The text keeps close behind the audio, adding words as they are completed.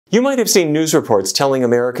You might have seen news reports telling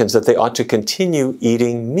Americans that they ought to continue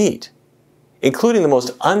eating meat, including the most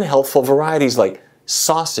unhealthful varieties like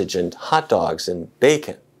sausage and hot dogs and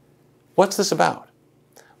bacon. What's this about?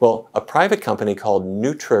 Well, a private company called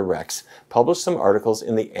NutraRex published some articles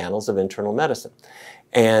in the Annals of Internal Medicine.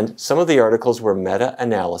 And some of the articles were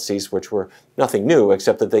meta-analyses, which were nothing new,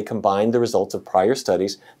 except that they combined the results of prior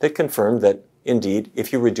studies that confirmed that, indeed,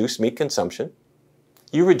 if you reduce meat consumption,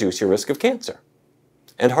 you reduce your risk of cancer,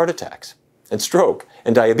 and heart attacks, and stroke,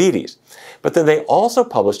 and diabetes. But then they also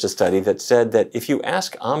published a study that said that if you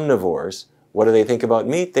ask omnivores what do they think about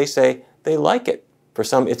meat, they say they like it. For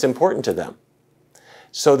some, it's important to them.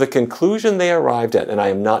 So the conclusion they arrived at, and I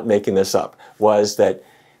am not making this up, was that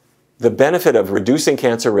the benefit of reducing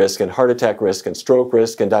cancer risk and heart attack risk and stroke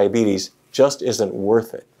risk and diabetes just isn't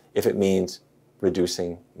worth it if it means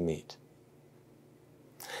reducing meat.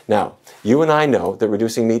 Now, you and I know that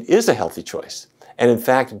reducing meat is a healthy choice. And in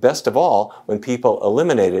fact, best of all, when people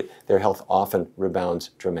eliminate it, their health often rebounds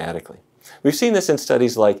dramatically. We've seen this in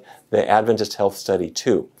studies like the Adventist Health Study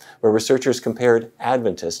 2, where researchers compared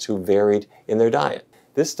Adventists who varied in their diet.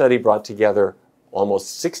 This study brought together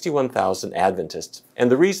almost 61,000 Adventists.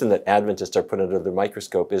 And the reason that Adventists are put under the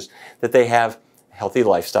microscope is that they have a healthy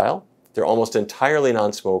lifestyle, they're almost entirely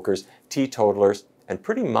non-smokers, teetotalers, and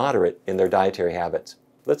pretty moderate in their dietary habits.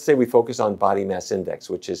 Let's say we focus on body mass index,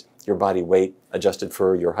 which is your body weight adjusted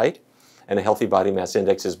for your height, and a healthy body mass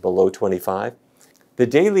index is below 25. The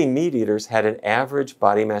daily meat eaters had an average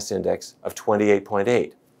body mass index of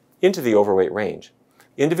 28.8, into the overweight range.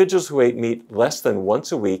 Individuals who ate meat less than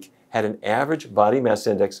once a week had an average body mass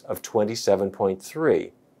index of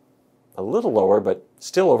 27.3. A little lower, but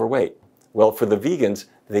still overweight. Well, for the vegans,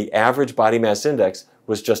 the average body mass index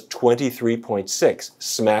was just 23.6,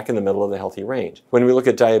 smack in the middle of the healthy range. When we look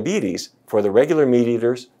at diabetes, for the regular meat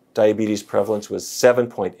eaters, diabetes prevalence was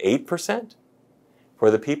 7.8%.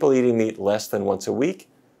 For the people eating meat less than once a week,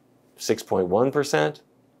 6.1%.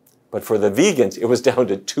 But for the vegans, it was down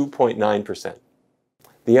to 2.9%.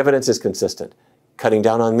 The evidence is consistent. Cutting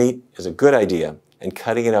down on meat is a good idea, and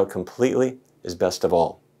cutting it out completely is best of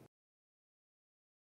all.